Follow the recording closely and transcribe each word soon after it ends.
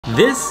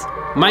This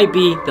might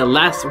be the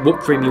last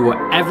whoop frame you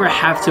will ever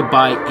have to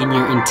buy in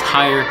your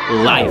entire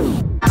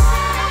life.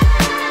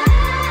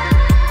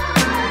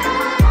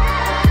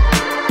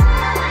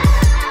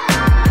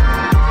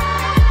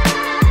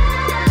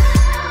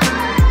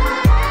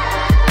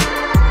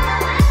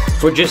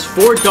 For just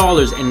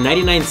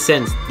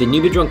 $4.99, the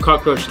NewBeeDrone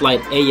Cockroach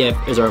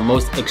LiteAF is our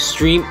most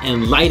extreme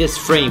and lightest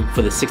frame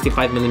for the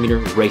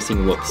 65mm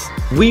racing whoops.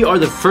 We are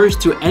the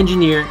first to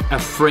engineer a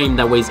frame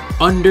that weighs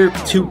under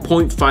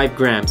 2.5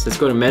 grams. Let's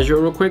go to measure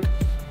it real quick.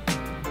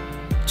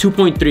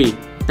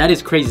 2.3. That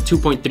is crazy,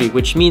 2.3,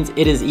 which means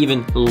it is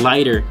even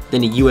lighter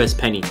than a US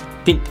penny.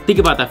 Think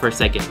about that for a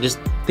second. Just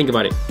think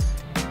about it.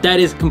 That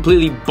is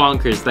completely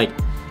bonkers. Like,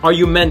 are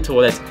you mental?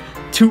 That's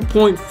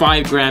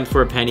 2.5 grams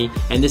for a penny,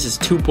 and this is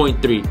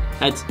 2.3.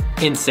 That's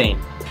insane.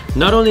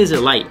 Not only is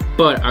it light,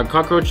 but our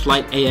Cockroach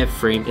LiteAF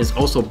frame is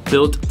also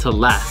built to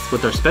last.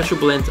 With our special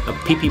blend of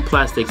PP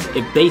plastics,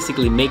 it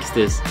basically makes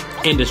this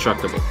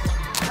indestructible.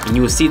 And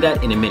you will see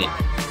that in a minute.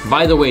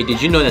 By the way,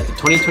 did you know that the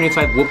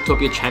 2025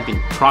 Whooptopia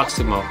champion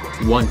Proximo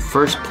won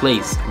first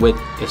place with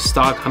a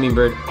stock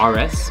Hummingbird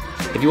RS?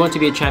 If you want to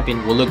be a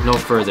champion, we'll look no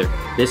further.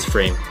 This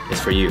frame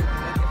is for you.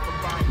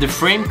 The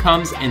frame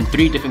comes in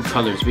 3 different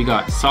colors. We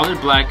got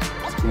solid black,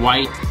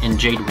 white, and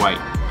jade white.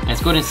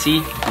 Let's go ahead and see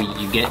what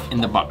you get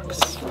in the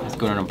box. Let's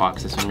go to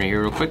unbox this one right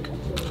here real quick.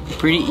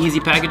 Pretty easy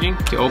packaging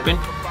to open.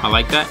 I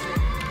like that.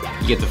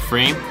 You get the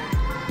frame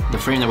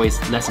that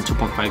weighs less than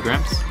 2.5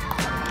 grams.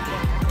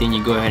 Then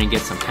you go ahead and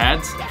get some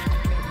pads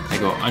that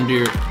go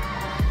under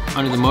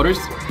the motors.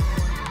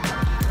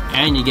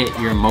 And you get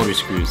your motor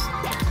screws,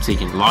 so you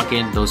can lock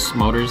in those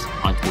motors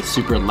onto the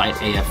super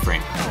light AF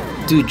frame.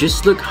 Dude,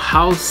 just look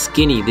how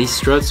skinny these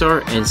struts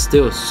are and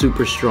still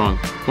super strong.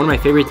 One of my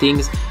favorite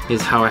things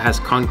is how it has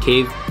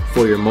concave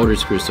for your motor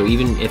screws, so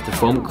even if the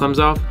foam comes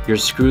off, your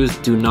screws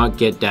do not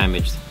get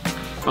damaged.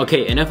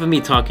 Okay, enough of me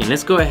talking.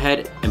 Let's go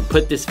ahead and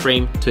put this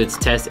frame to its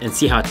test and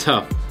see how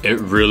tough it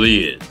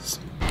really is.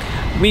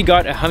 We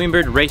got a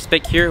Hummingbird race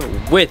spec here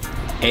with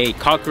a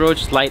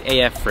Cockroach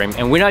LiteAF frame,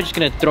 and we're not just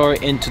gonna throw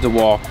it into the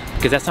wall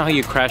because that's not how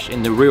you crash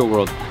in the real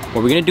world.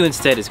 What we're gonna do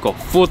instead is go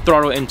full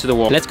throttle into the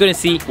wall. Let's go and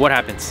see what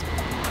happens.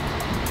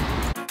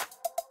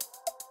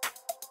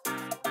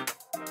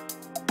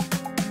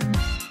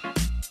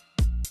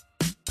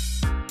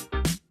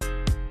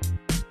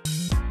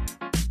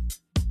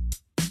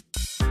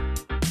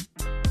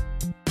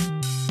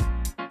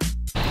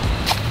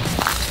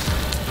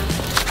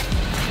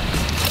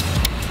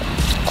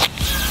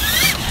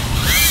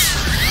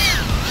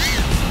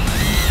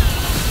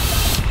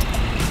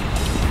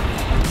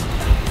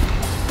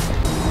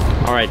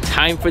 All right,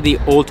 time for the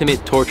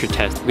ultimate torture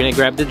test. We're gonna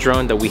grab the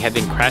drone that we have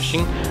been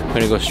crashing. We're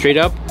gonna go straight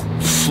up,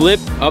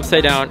 flip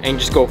upside down, and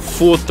just go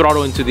full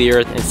throttle into the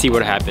earth and see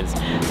what happens.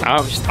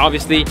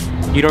 Obviously,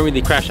 you don't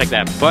really crash like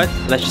that, but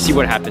let's just see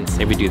what happens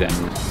if we do that.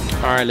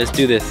 All right, let's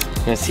do this.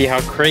 We're gonna see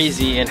how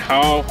crazy and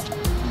how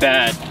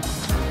bad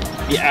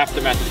the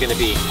aftermath is gonna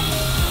be.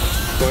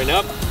 Going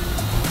up.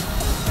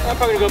 I'm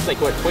probably gonna go up like,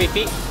 what, 20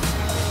 feet?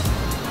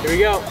 Here we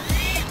go.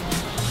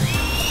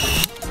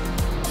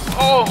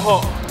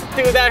 Oh!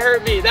 Dude, that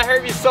hurt me. That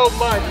hurt me so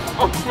much.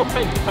 Oh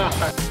my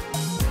god.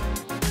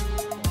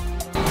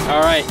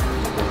 All right.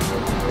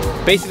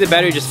 Basically, the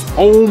battery just,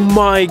 oh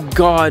my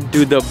god,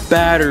 dude, the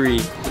battery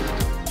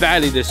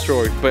badly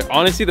destroyed. But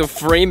honestly, the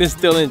frame is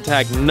still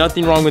intact.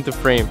 Nothing wrong with the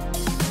frame.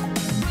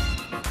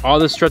 All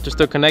the struts are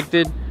still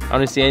connected. I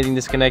don't see anything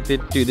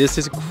disconnected. Dude, this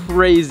is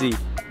crazy.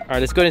 All right,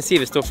 let's go ahead and see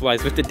if it still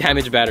flies with the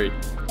damaged battery.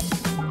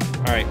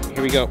 All right,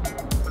 here we go.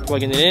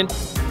 Plugging it in.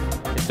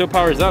 It still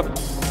powers up.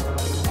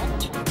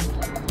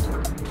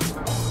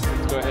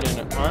 Go ahead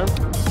and arm.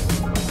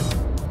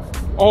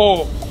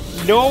 Oh,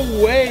 no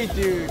way,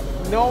 dude.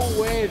 No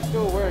way it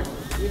still works.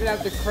 Even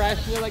after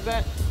crashing it like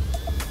that.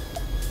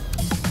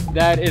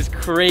 That is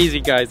crazy,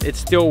 guys. It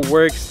still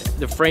works.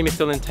 The frame is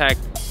still intact.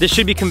 This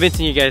should be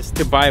convincing you guys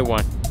to buy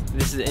one.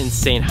 This is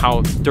insane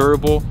how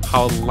durable,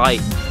 how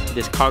light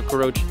this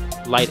Cockroach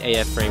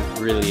LiteAF frame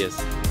really is.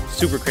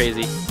 Super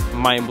crazy,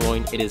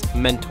 mind-blowing. It is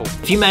mental.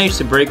 If you manage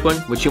to break one,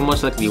 which you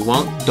most likely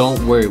won't,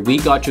 don't worry. We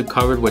got you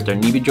covered with our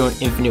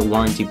NewBeeDrone Infinite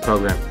Warranty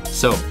program.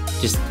 So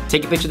just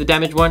take a picture of the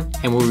damaged one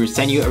and we'll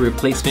send you a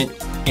replacement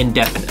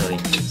indefinitely.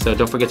 So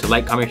don't forget to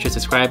like, comment, share,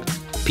 subscribe.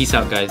 Peace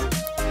out, guys.